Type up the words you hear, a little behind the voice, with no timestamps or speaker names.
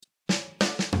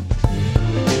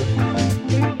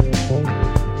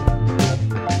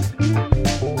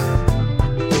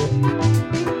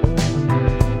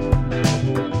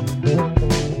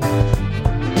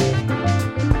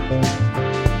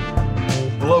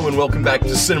Hello and welcome back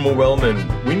to Cinema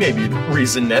Wellman. We may be the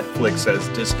reason Netflix has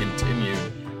discontinued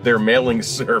their mailing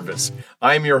service.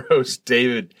 I'm your host,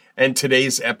 David, and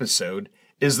today's episode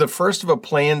is the first of a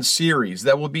planned series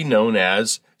that will be known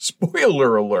as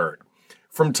Spoiler Alert.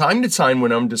 From time to time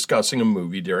when I'm discussing a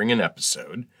movie during an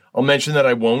episode, I'll mention that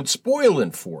I won't spoil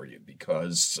it for you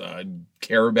because I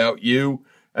care about you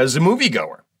as a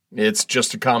moviegoer. It's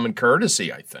just a common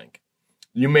courtesy, I think.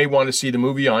 You may want to see the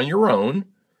movie on your own,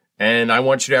 and I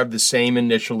want you to have the same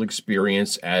initial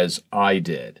experience as I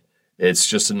did. It's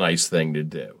just a nice thing to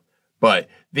do. But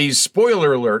these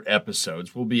spoiler alert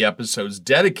episodes will be episodes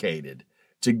dedicated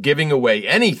to giving away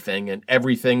anything and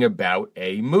everything about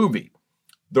a movie.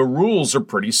 The rules are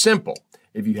pretty simple.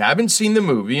 If you haven't seen the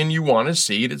movie and you want to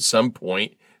see it at some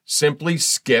point, simply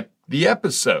skip the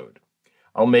episode.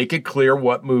 I'll make it clear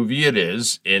what movie it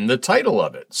is in the title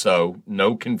of it, so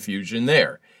no confusion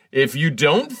there. If you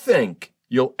don't think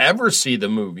you'll ever see the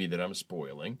movie that I'm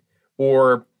spoiling,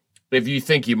 or if you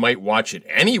think you might watch it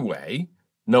anyway,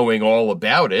 knowing all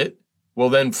about it, well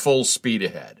then full speed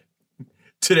ahead.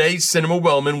 Today, Cinema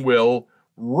Wellman will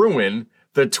ruin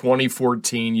the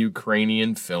 2014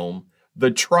 Ukrainian film,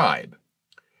 The Tribe.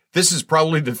 This is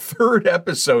probably the third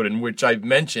episode in which I've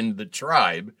mentioned The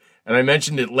Tribe, and I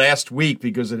mentioned it last week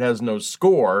because it has no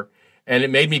score, and it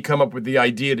made me come up with the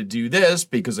idea to do this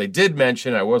because I did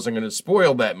mention I wasn't going to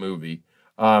spoil that movie.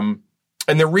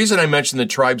 And the reason I mentioned The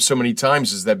Tribe so many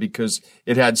times is that because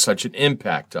it had such an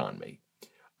impact on me.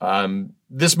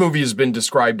 This movie has been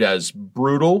described as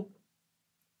brutal,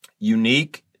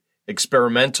 unique,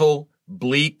 experimental,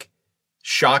 bleak,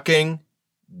 shocking,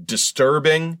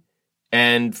 disturbing,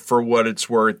 and for what it's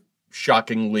worth,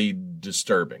 shockingly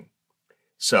disturbing.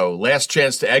 So, last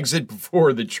chance to exit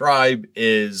before The Tribe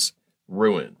is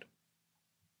ruined.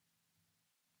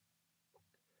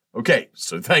 Okay,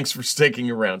 so thanks for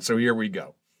sticking around. So here we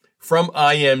go. From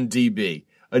IMDb,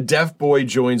 a deaf boy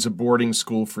joins a boarding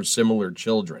school for similar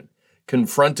children.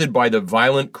 Confronted by the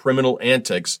violent criminal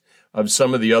antics of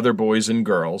some of the other boys and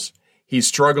girls, he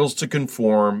struggles to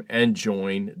conform and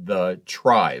join the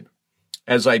tribe.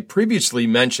 As I previously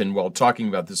mentioned while talking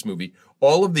about this movie,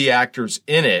 all of the actors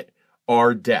in it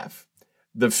are deaf.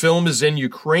 The film is in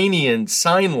Ukrainian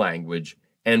Sign Language,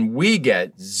 and we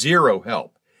get zero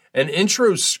help. An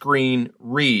intro screen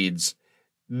reads,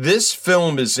 "This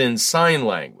film is in sign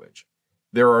language.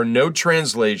 There are no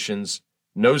translations,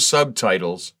 no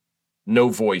subtitles, no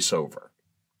voiceover."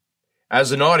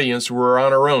 As an audience, we're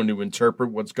on our own to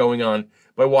interpret what's going on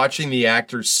by watching the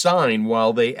actors sign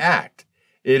while they act.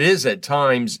 It is at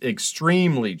times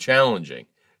extremely challenging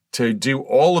to do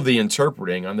all of the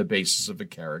interpreting on the basis of a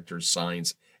character's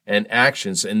signs and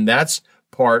actions, and that's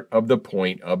part of the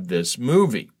point of this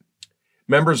movie.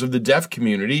 Members of the deaf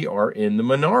community are in the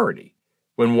minority.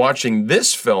 When watching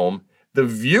this film, the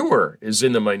viewer is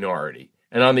in the minority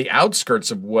and on the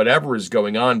outskirts of whatever is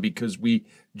going on because we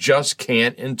just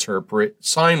can't interpret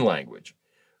sign language.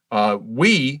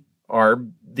 We are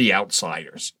the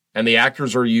outsiders, and the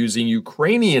actors are using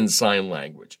Ukrainian Sign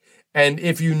Language. And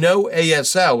if you know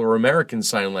ASL or American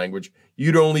Sign Language,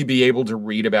 you'd only be able to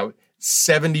read about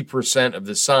 70% of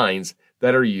the signs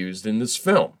that are used in this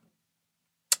film.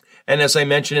 And as I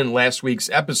mentioned in last week's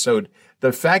episode,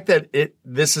 the fact that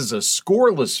this is a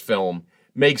scoreless film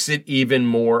makes it even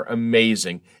more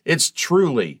amazing. It's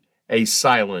truly a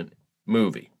silent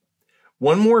movie.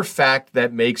 One more fact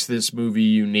that makes this movie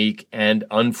unique and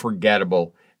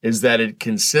unforgettable is that it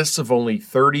consists of only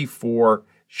 34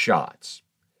 shots.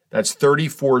 That's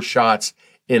 34 shots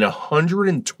in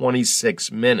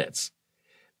 126 minutes.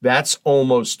 That's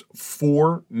almost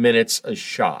 4 minutes a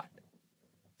shot.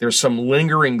 There's some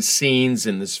lingering scenes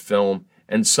in this film,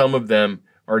 and some of them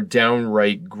are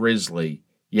downright grisly,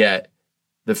 yet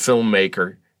the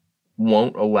filmmaker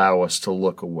won't allow us to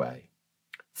look away.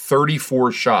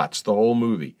 34 shots, the whole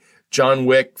movie. John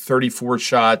Wick, 34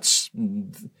 shots,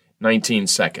 19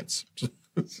 seconds.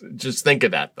 Just think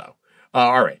of that, though.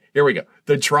 All right, here we go.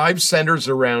 The tribe centers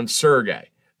around Sergei,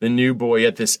 the new boy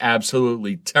at this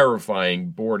absolutely terrifying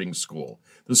boarding school.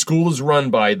 The school is run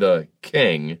by the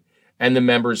king and the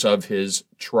members of his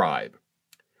tribe.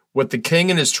 What the king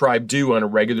and his tribe do on a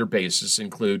regular basis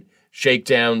include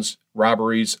shakedowns,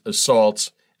 robberies,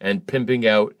 assaults, and pimping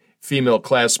out female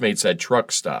classmates at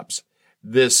truck stops.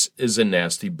 This is a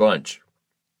nasty bunch.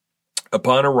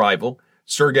 Upon arrival,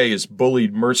 Sergei is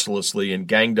bullied mercilessly and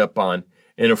ganged up on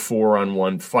in a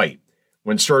 4-on-1 fight.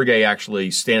 When Sergei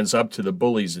actually stands up to the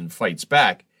bullies and fights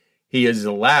back, he is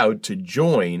allowed to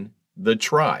join the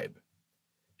tribe.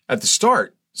 At the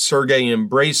start, Sergei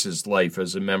embraces life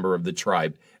as a member of the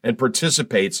tribe and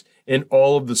participates in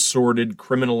all of the sordid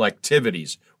criminal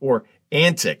activities, or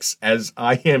antics, as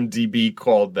IMDb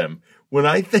called them. When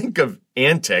I think of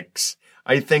antics,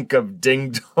 I think of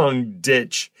ding-dong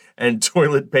ditch and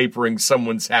toilet papering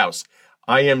someone's house.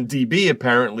 IMDb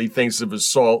apparently thinks of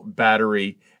assault,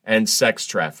 battery, and sex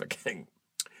trafficking.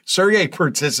 Sergei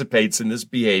participates in this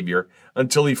behavior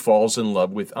until he falls in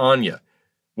love with Anya,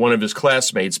 one of his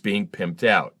classmates being pimped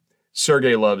out.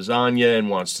 Sergei loves Anya and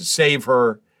wants to save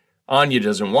her. Anya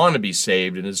doesn't want to be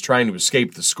saved and is trying to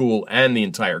escape the school and the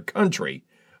entire country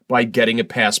by getting a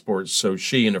passport so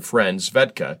she and a friend,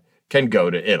 Svetka, can go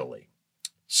to Italy.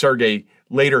 Sergei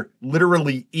later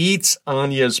literally eats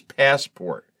Anya's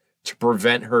passport to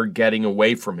prevent her getting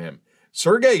away from him.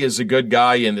 Sergei is a good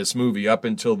guy in this movie up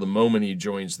until the moment he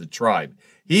joins the tribe.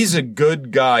 He's a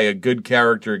good guy, a good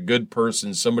character, a good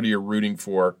person, somebody you're rooting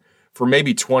for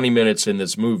maybe 20 minutes in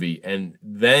this movie, and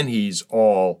then he's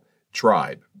all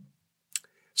tribe.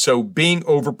 So being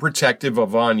overprotective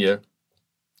of Anya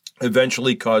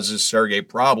eventually causes Sergei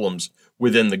problems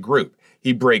within the group.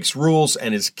 He breaks rules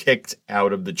and is kicked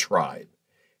out of the tribe.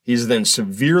 He's then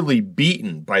severely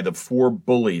beaten by the 4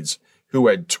 bullies who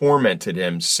had tormented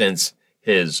him since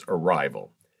his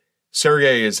arrival.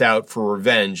 Sergei is out for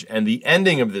revenge, and the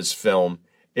ending of this film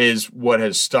is what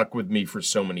has stuck with me for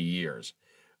so many years.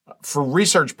 For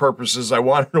research purposes, I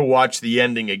wanted to watch the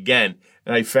ending again,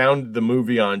 and I found the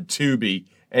movie on Tubi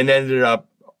and ended up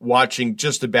watching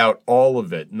just about all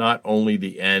of it, not only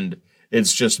the end.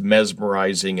 It's just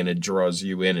mesmerizing and it draws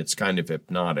you in. It's kind of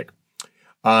hypnotic.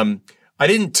 I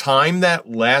didn't time that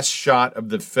last shot of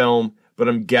the film, but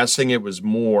I'm guessing it was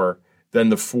more than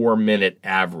the 4-minute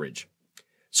average.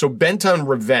 So bent on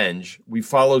revenge, we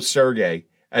follow Sergei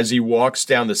as he walks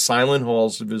down the silent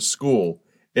halls of his school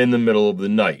in the middle of the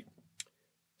night.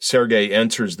 Sergei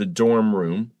enters the dorm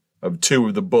room of 2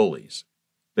 of the bullies.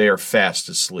 They are fast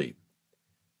asleep.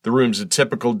 The room's a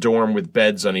typical dorm with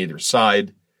beds on either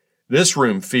side. This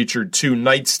room featured 2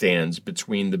 nightstands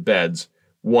between the beds,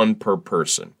 1 per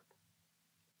person.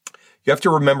 You have to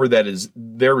remember that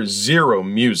there is 0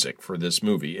 music for this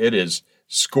movie. It is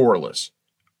scoreless.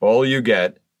 All you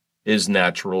get is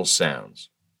natural sounds.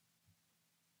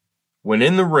 When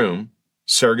in the room,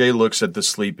 Sergei looks at the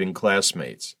sleeping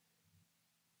classmates.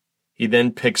 He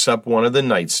then picks up one of the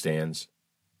nightstands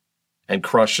and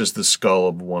crushes the skull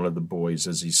of one of the boys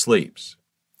as he sleeps.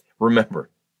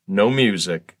 Remember, no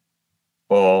music,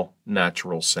 all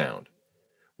natural sound.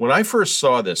 When I first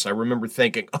saw this, I remember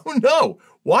thinking, oh no,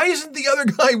 why isn't the other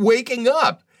guy waking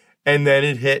up? And then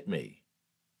it hit me.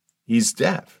 He's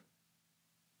deaf.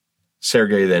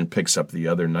 Sergei then picks up the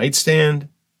other nightstand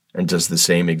and does the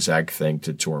same exact thing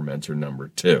to tormentor number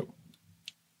 2.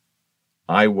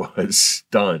 I was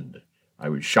stunned. I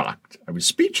was shocked. I was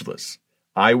speechless.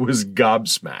 I was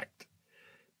gobsmacked.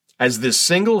 As this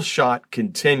single shot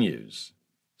continues,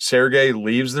 Sergei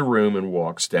leaves the room and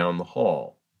walks down the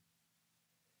hall.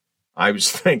 I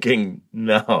was thinking,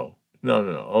 no,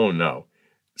 oh no.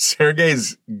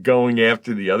 Sergei's going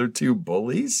after the other 2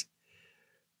 bullies?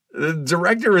 The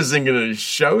director isn't going to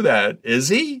show that, is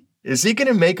he? Is he going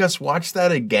to make us watch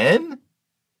that again?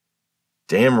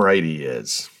 Damn right he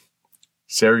is.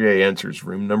 Sergei enters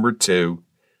room number 2,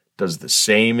 does the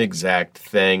same exact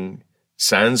thing,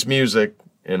 sans music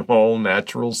and all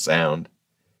natural sound,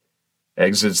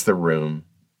 exits the room,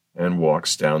 and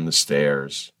walks down the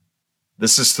stairs.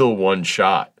 This is still 1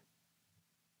 shot.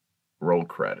 Roll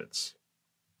credits.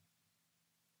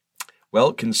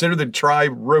 Well, consider the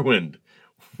tribe ruined.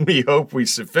 We hope we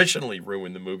sufficiently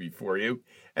ruined the movie for you,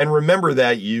 and remember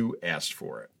that you asked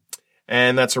for it.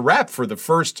 And that's a wrap for the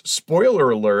first spoiler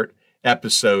alert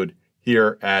episode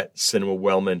here at Cinema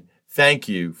Wellman. Thank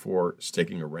you for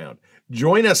sticking around.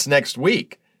 Join us next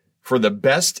week for the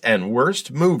best and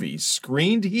worst movies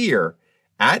screened here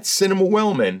at Cinema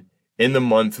Wellman in the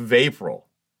month of April.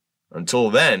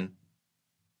 Until then,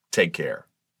 take care.